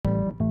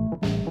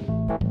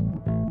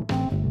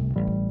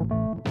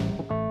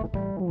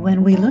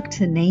When we look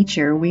to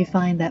nature, we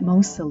find that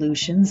most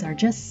solutions are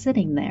just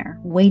sitting there,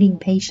 waiting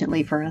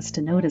patiently for us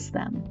to notice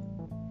them.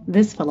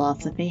 This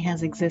philosophy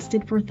has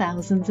existed for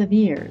thousands of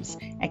years,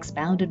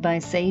 expounded by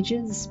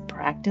sages,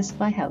 practiced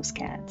by house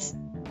cats.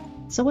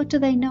 So what do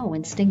they know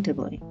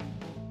instinctively?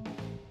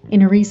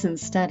 In a recent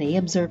study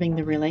observing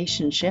the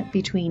relationship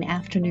between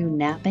afternoon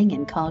napping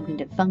and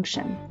cognitive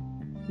function,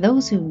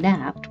 those who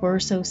napped were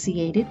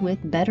associated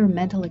with better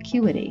mental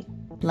acuity,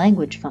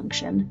 language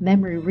function,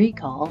 memory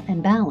recall,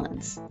 and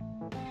balance.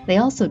 They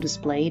also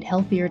displayed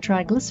healthier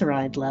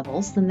triglyceride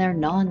levels than their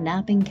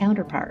non-napping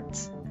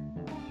counterparts.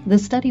 The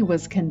study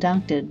was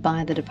conducted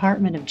by the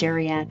Department of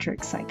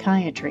Geriatric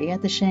Psychiatry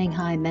at the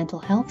Shanghai Mental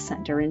Health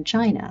Center in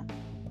China,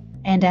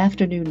 and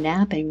afternoon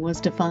napping was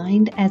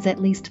defined as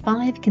at least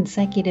 5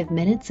 consecutive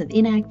minutes of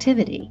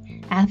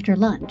inactivity after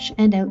lunch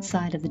and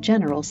outside of the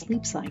general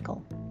sleep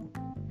cycle.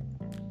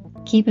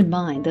 Keep in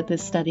mind that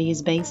this study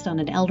is based on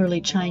an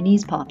elderly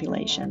Chinese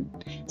population,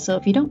 so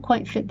if you don't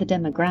quite fit the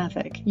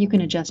demographic, you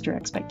can adjust your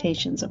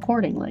expectations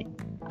accordingly.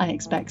 I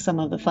expect some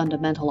of the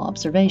fundamental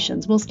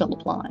observations will still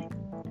apply.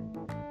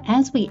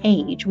 As we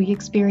age, we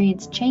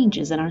experience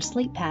changes in our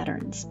sleep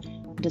patterns.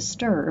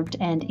 Disturbed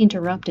and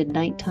interrupted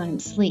nighttime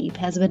sleep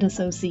has been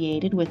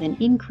associated with an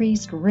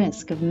increased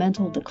risk of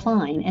mental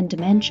decline and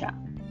dementia.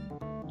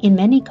 In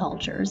many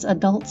cultures,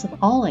 adults of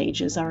all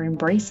ages are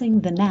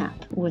embracing the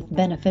nap with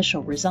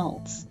beneficial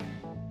results.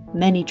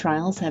 Many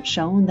trials have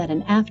shown that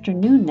an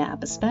afternoon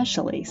nap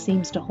especially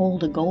seems to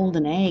hold a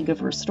golden egg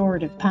of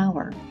restorative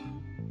power.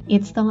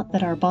 It's thought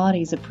that our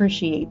bodies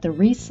appreciate the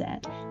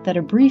reset that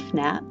a brief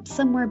nap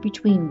somewhere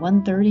between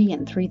 1:30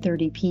 and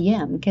 3:30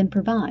 p.m. can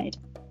provide.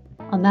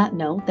 On that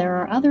note, there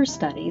are other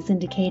studies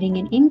indicating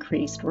an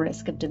increased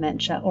risk of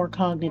dementia or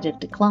cognitive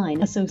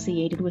decline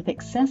associated with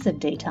excessive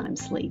daytime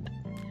sleep.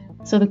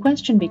 So the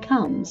question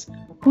becomes,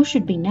 who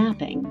should be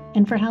napping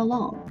and for how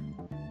long?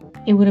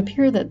 It would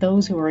appear that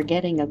those who are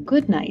getting a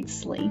good night's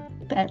sleep,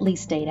 at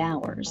least 8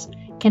 hours,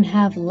 can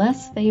have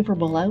less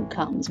favorable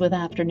outcomes with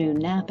afternoon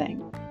napping,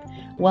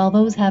 while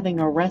those having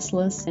a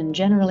restless and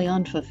generally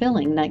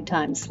unfulfilling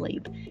nighttime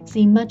sleep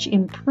seem much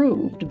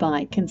improved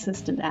by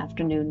consistent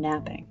afternoon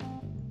napping.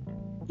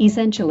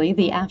 Essentially,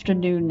 the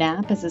afternoon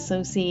nap is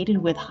associated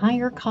with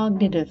higher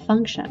cognitive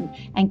function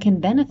and can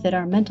benefit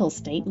our mental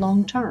state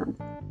long term.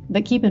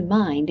 But keep in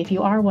mind, if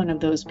you are one of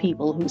those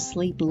people who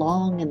sleep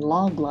long and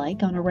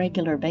log-like on a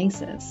regular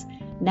basis,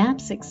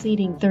 naps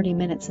exceeding 30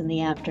 minutes in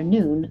the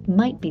afternoon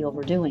might be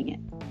overdoing it.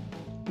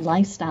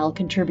 Lifestyle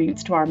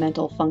contributes to our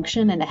mental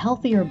function, and a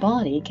healthier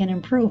body can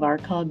improve our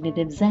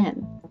cognitive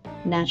zen.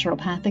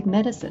 Naturopathic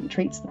medicine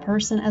treats the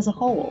person as a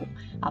whole,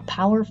 a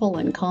powerful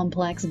and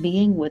complex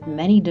being with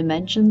many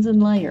dimensions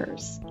and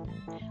layers.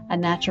 A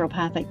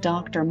naturopathic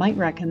doctor might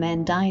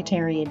recommend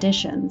dietary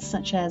additions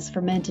such as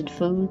fermented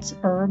foods,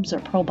 herbs, or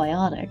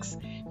probiotics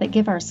that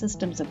give our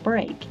systems a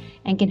break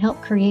and can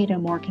help create a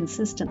more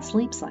consistent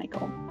sleep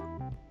cycle.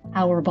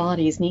 Our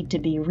bodies need to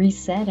be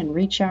reset and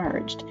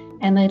recharged,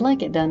 and they'd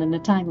like it done in a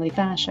timely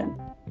fashion.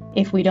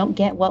 If we don't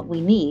get what we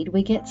need,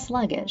 we get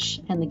sluggish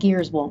and the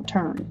gears won't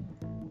turn.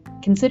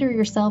 Consider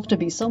yourself to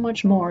be so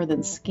much more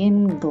than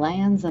skin,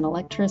 glands, and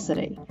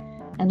electricity,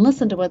 and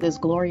listen to what this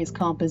glorious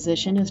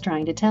composition is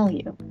trying to tell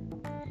you.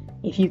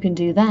 If you can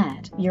do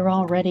that, you're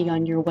already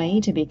on your way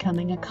to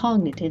becoming a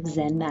cognitive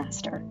Zen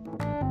master.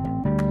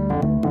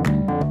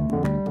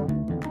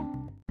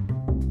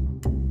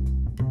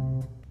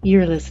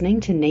 You're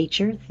listening to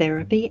Nature,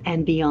 Therapy,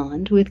 and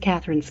Beyond with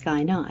Katherine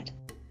Sky Knott.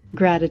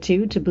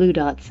 Gratitude to Blue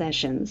Dot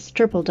Sessions,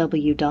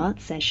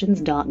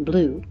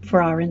 www.sessions.blue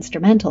for our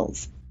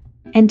instrumentals.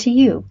 And to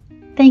you,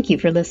 thank you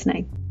for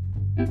listening.